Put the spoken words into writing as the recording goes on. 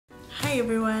Hi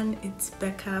everyone, it's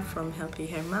Becca from Healthy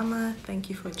Hair Mama. Thank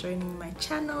you for joining my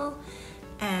channel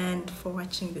and for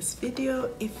watching this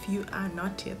video. If you are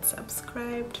not yet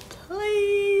subscribed,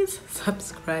 please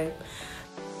subscribe.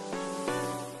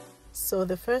 So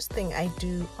the first thing I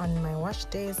do on my wash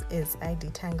days is I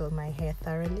detangle my hair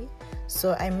thoroughly.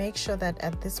 So I make sure that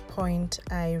at this point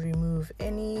I remove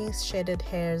any shedded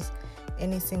hairs,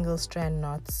 any single strand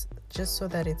knots, just so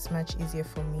that it's much easier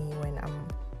for me when I'm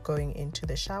going into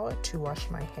the shower to wash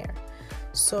my hair.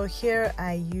 So here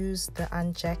I use the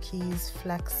Aunt Jackie's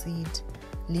flaxseed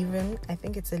leave-in, I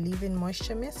think it's a leave-in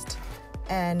moisture mist,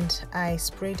 and I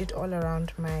sprayed it all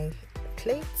around my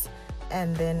plaits,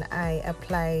 and then I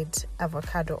applied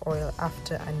avocado oil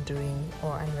after undoing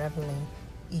or unraveling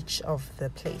each of the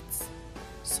plaits.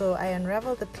 So I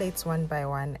unravel the plaits one by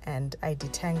one and I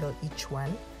detangle each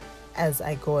one as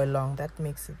I go along. That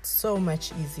makes it so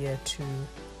much easier to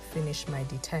finish my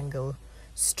detangle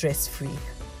stress-free.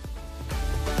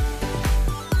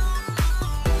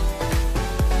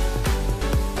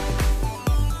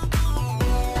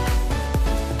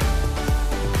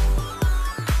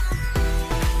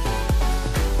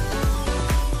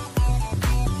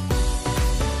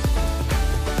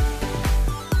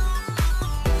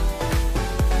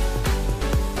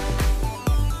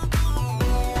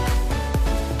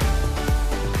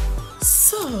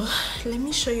 Let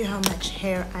me show you how much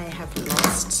hair I have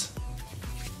lost.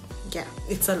 Yeah,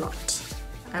 it's a lot.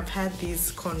 I've had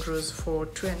these cornrows for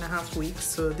 2.5 weeks,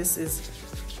 so this is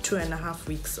 2.5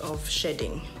 weeks of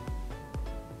shedding.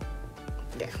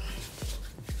 Yeah,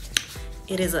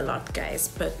 it is a lot, guys,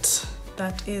 but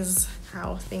that is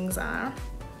how things are.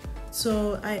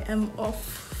 So I am off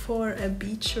for a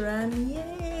beach run.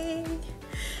 Yay!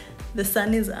 The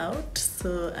sun is out,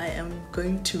 so I am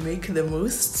going to make the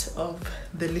most of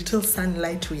the little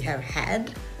sunlight we have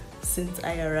had since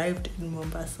I arrived in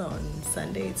Mombasa on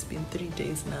Sunday. It's been 3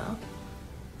 days now.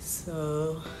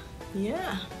 So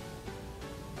yeah,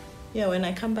 when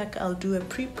I come back I'll do a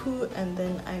pre-poo and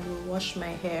then I will wash my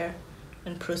hair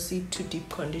and proceed to deep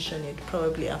condition it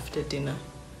probably after dinner.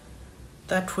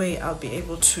 That way I'll be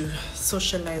able to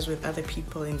socialize with other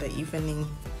people in the evening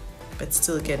but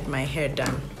still get my hair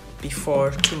done before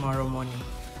tomorrow morning.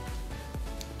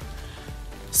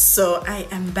 So I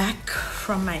am back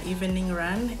from my evening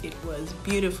run. It was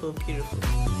beautiful, beautiful.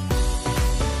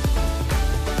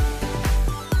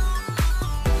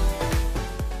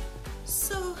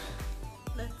 So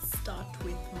let's start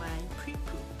with my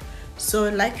pre-poo. So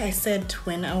like I said,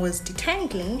 when I was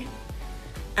detangling,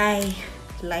 I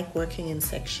like working in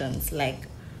sections, like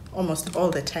almost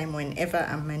all the time whenever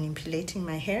I'm manipulating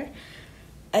my hair.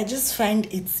 I just find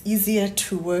it's easier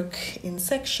to work in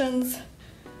sections.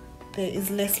 There is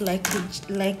less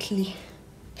likely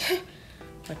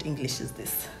what English is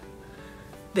this?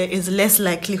 There is less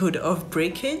likelihood of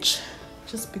breakage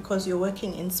just because you're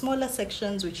working in smaller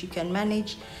sections which you can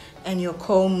manage, and your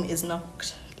comb is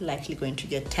not likely going to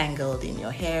get tangled in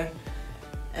your hair,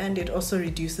 and it also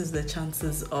reduces the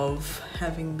chances of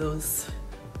having those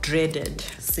dreaded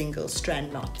single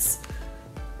strand knots.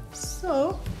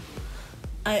 So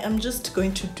I am just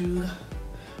going to do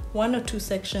 1 or 2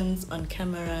 sections on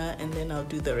camera and then I'll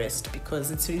do the rest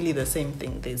because it's really the same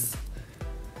thing. There's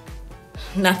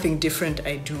nothing different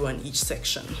I do on each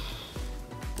section.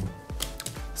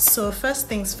 So first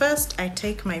things first, I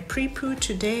take my pre-poo.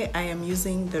 Today I am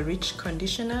using the Rich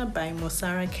Conditioner by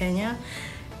Mosara Kenya.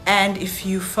 And if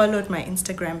you followed my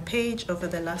Instagram page over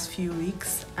the last few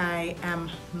weeks, I am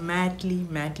madly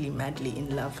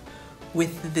in love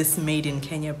with this Made in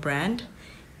Kenya brand.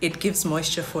 It gives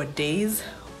moisture for days.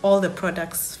 All the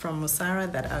products from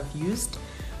Mosara that I've used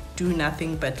do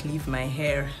nothing but leave my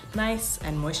hair nice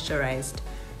and moisturized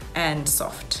and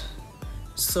soft.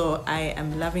 So I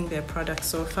am loving their products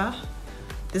so far.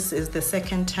 This is the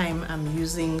second time I'm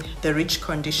using the Rich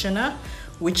Conditioner,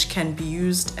 which can be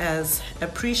used as a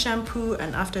pre-shampoo,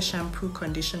 an after-shampoo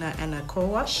conditioner, and a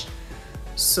co-wash.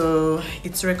 So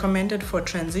it's recommended for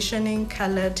transitioning,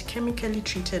 colored, chemically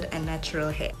treated, and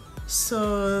natural hair.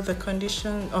 So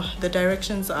the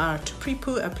directions are: to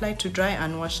pre-poo, apply to dry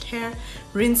unwashed hair,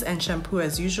 rinse and shampoo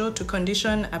as usual. To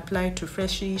condition, apply to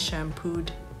freshly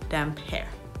shampooed damp hair.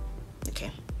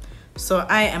 Okay, so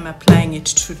I am applying it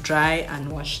to dry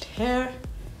unwashed hair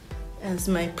as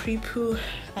my pre-poo.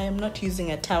 I am not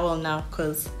using a towel now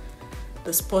because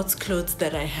the sports clothes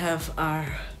that I have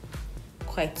are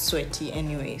quite sweaty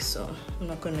anyway, so I'm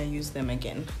not gonna use them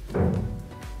again.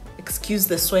 Excuse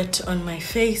the sweat on my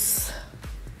face.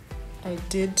 I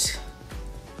did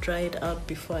dry it out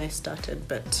before I started,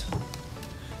 but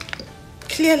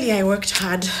clearly I worked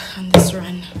hard on this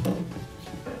run.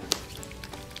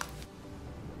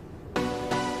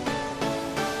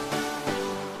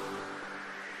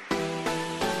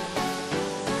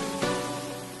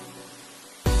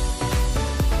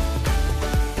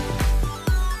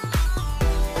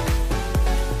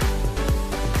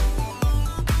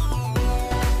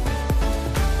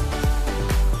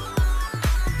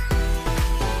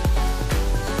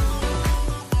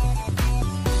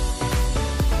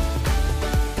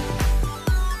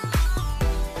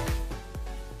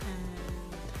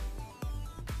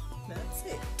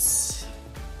 it. So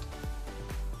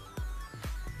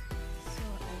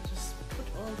I just put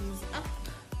all these up,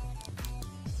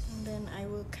 and then I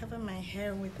will cover my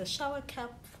hair with a shower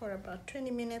cap for about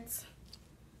 20 minutes,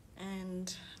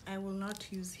 and I will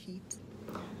not use heat.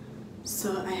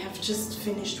 So I have just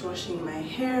finished washing my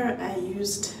hair. I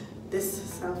used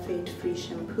this sulfate-free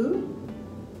shampoo.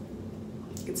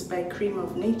 It's by Cream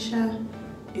of Nature.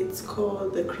 It's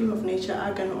called the Cream of Nature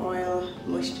Argan Oil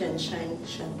Moisture and Shine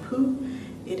Shampoo.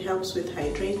 It helps with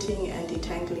hydrating and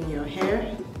detangling your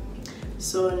hair.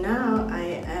 So now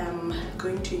I am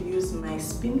going to use my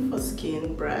Spin for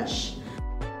Skin brush.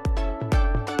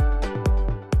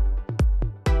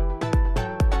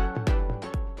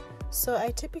 So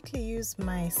I typically use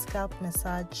my scalp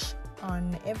massage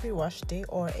on every wash day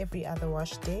or every other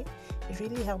wash day. It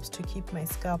really helps to keep my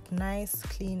scalp nice,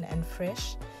 clean and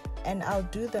fresh, and I'll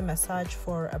do the massage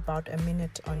for about a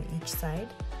minute on each side.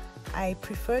 I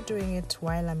prefer doing it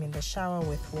while I'm in the shower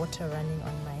with water running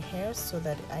on my hair so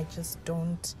that I just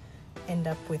don't end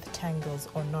up with tangles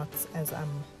or knots as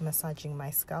I'm massaging my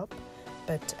scalp.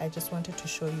 But I just wanted to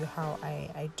show you how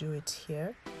I do it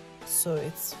here. So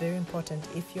it's very important,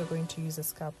 if you're going to use a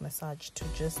scalp massage, to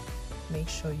just make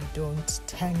sure you don't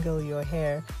tangle your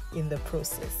hair in the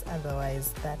process,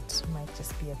 otherwise that might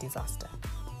just be a disaster.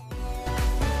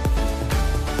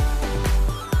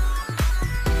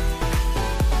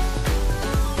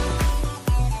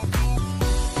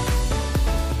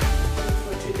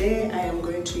 For today I am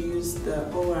going to use the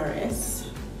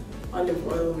ORS Olive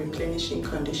Oil Replenishing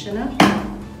Conditioner.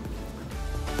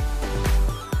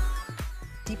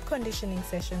 Deep conditioning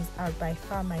sessions are by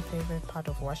far my favorite part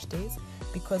of wash days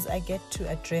because I get to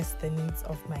address the needs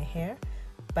of my hair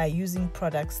by using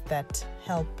products that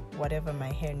help whatever my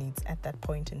hair needs at that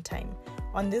point in time.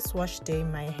 On this wash day,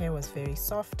 my hair was very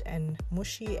soft and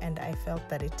mushy, and I felt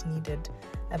that it needed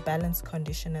a balanced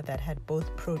conditioner that had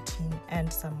both protein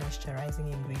and some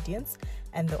moisturizing ingredients,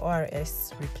 and the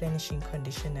ORS Replenishing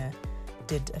Conditioner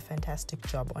did a fantastic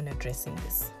job on addressing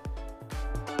this.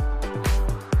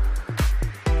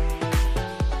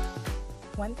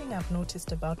 One thing I've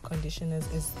noticed about conditioners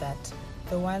is that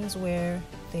the ones where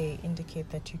they indicate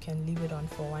that you can leave it on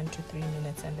for 1 to 3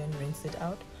 minutes and then rinse it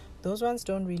out, those ones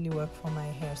don't really work for my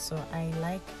hair. So I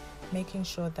like making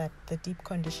sure that the deep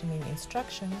conditioning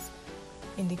instructions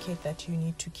indicate that you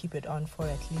need to keep it on for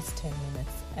at least 10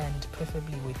 minutes and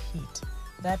preferably with heat.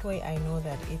 That way I know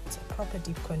that it's a proper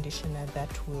deep conditioner that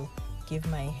will give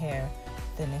my hair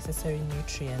the necessary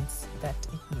nutrients that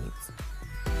it needs.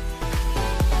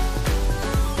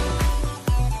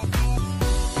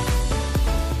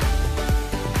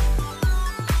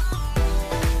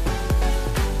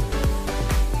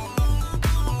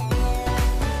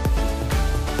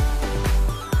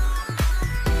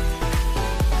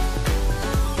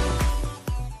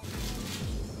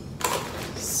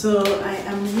 So I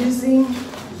am using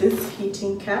this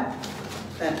heating cap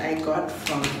that I got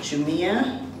from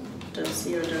Jumia.co.ke.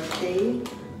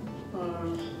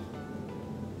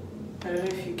 I don't know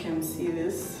if you can see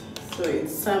this. So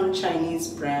it's some Chinese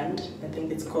brand. I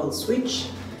think it's called Switch.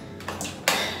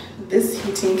 This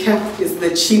heating cap is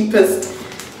the cheapest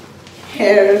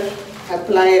hair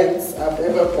appliance I've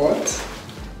ever bought.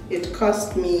 It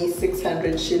cost me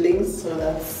 600 shillings, so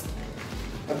that's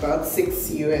about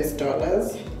 $6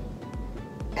 US.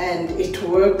 And it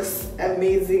works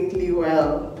amazingly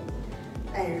well.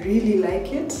 I really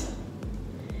like it.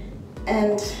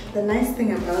 And the nice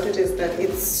thing about it is that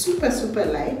it's super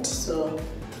light, so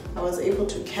I was able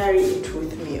to carry it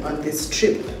with me on this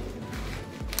trip.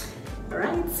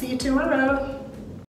 Alright, see you tomorrow.